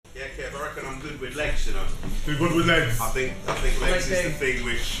Kev, I reckon I'm good with legs, you know. You're good with legs? I think legs is the thing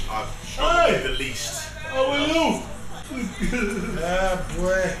which I've struggled with the least. How are you? Yeah,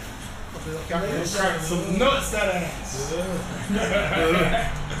 boy. Got some nuts that ass.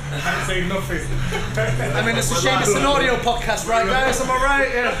 Can't say nothing. I mean, it's a shame it's an audio podcast, right, guys? Am I right?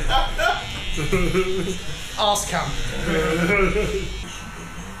 Yeah. Arse cam.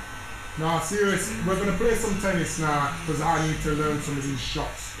 Nah, seriously, we're gonna play some tennis now because I need to learn some of these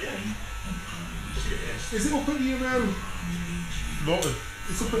shots. Yeah. Is it up at the Norton.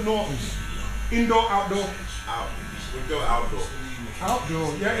 It's up at Norton's. Indoor, outdoor? Out. We'll go outdoor.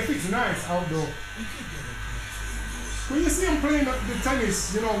 Outdoor. Yeah, if it's nice, outdoor. When you see him playing the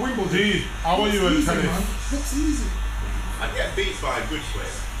tennis, you know, Wimbledon. Gee, how are you at easy, tennis? Man. Looks easy. I get beat by a good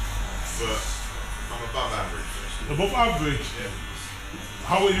player, but I'm above average. Above average? Yeah.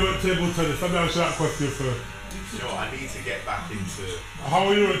 How are you at table tennis? Let me answer that question first. You know, I need to get back into. How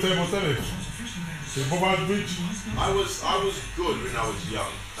are you at table tennis? Above average? I was good when I was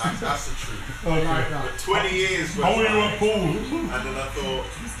young. That's the truth. Okay. But 20 years went How are you by, at pool? and then I thought,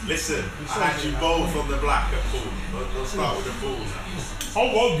 listen, I had you both on the black at pool. Let's start with the pool now. On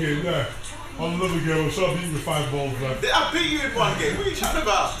one game, yeah. On another game, I'm sure I beat you with 5 balls, man. I beat you in one game. What are you chatting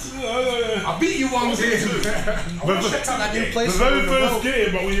about? Yeah. I beat you one game. Check out that new The place. very first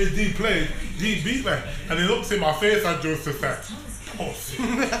game that we D played, D beat me, and he looked in my face and just said, "Oh shit!"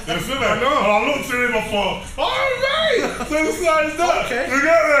 You see me? And I looked at him and thought, "Alright!" So it's like that. Okay. You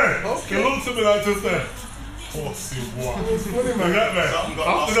get me? Okay. He looked at me like just there. Oh shit, what? You get me? Something got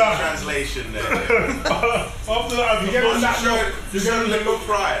lost in translation there. After that, You get on that note. You showed a little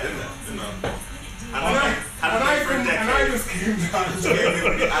pride, didn't it? You know. And I just came down.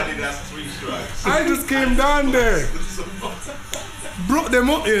 Adidas 3 strikes. I just came down there. Broke them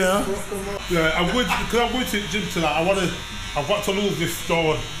up, you know. Yeah, I'm going to the gym tonight. I've got to lose this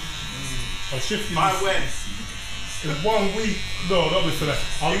stone. I'm shifting. By when? In 1 week. No, not this today.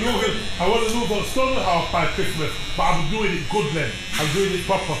 I want to lose on stone and a half by Christmas, but I'm doing it good then. I'm doing it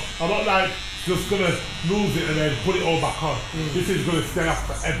proper. I'm not like just gonna lose it and then put it all back on. This is gonna stay up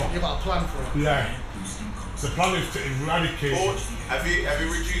forever. You got a plan for it? Yeah. The plan is to eradicate. Have you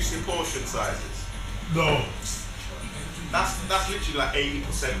reduced your portion sizes? No. That's literally like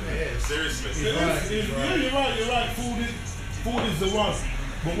 80% there. Seriously. Yeah, you're right. Food is the one.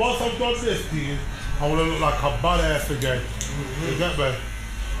 But once I've done this thing, I want to look like a badass again. You get me?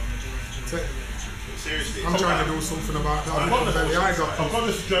 Seriously. I'm trying to do something about that. I've I've got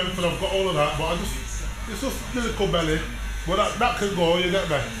the strength and I've got all of that, but it's just little belly. But that can go, you get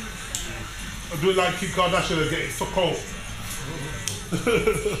me? I do it like Kim Kardashian and get it sucked out.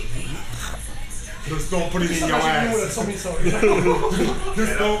 Just don't put it in your ass.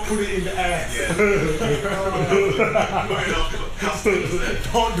 Just don't put it in the ass. Yeah.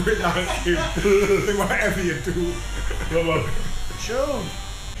 Don't do it like him. Whatever you do. Sure.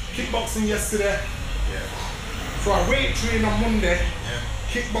 Kickboxing yesterday. Yeah. So I weight trained on Monday. Yeah.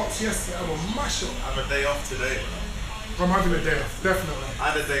 Kickbox yesterday. I'm a mash up. Have a day off today. I'm having a day off, definitely. I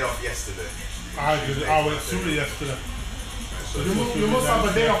had a day off yesterday. I went through it yesterday. You must have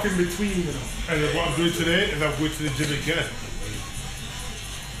a day off in between, you know. And then what I'm doing today is I'm going to the gym again.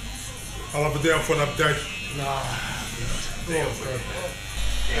 I'll have a day off when I'm dead. Nah. Yeah,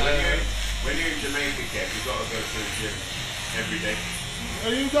 when you're in Jamaica, Kev, you've got to go to the gym every day.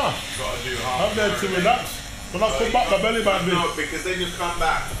 Are you done? You've got to do half. I'm there to relax. When I come back, my belly might be. No, because then you come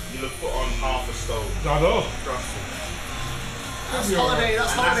back, you'll have put on half a stone. I know. Trust me. That's holiday.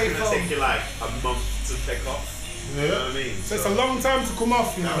 That's And holiday that's going to take film. you like a month to take off. You know what I mean? So it's a long time to come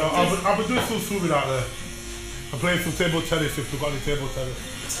off, you know. I've been doing some swimming out there. I'm playing some table tennis if we've got any table tennis.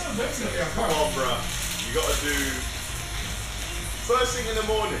 Come on, bruh. You got to do first thing in the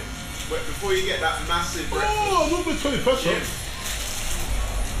morning, before you get that massive breakfast. Oh, I'm doing 20 press Yeah. ups.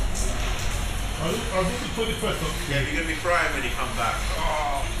 I'll do the 20 press ups. Yeah, you're going to be crying when you come back.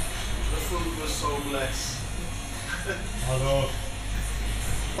 Oh, the food was so blessed. I know.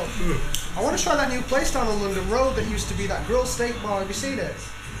 I want to try that new place down on London Road that used to be that grill steak bar. Have you seen it?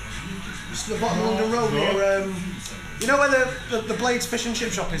 Just the bottom of London Road near, you know where the Blades Fish and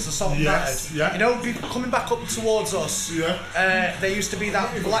Chip Shop is, the Salt and Yes, Battered? yeah. You know, coming back up towards us, Yeah. there used to be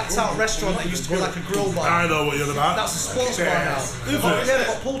that blacked out restaurant that used to be like a grill bar. I know what you're about. That's a sports bar now. Is it? Yeah, they've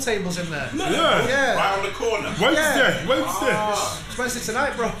got pool tables in there. Yeah. Yeah. Right on the corner. Wednesday. It's Wednesday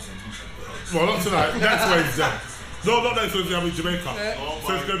tonight, bro. Well, not tonight. Next Wednesday. No, not next Wednesday. I'm in Jamaica. Yeah.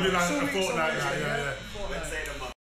 So it's going to be like a Two weeks fortnight. on Wednesday, Yeah. Wednesday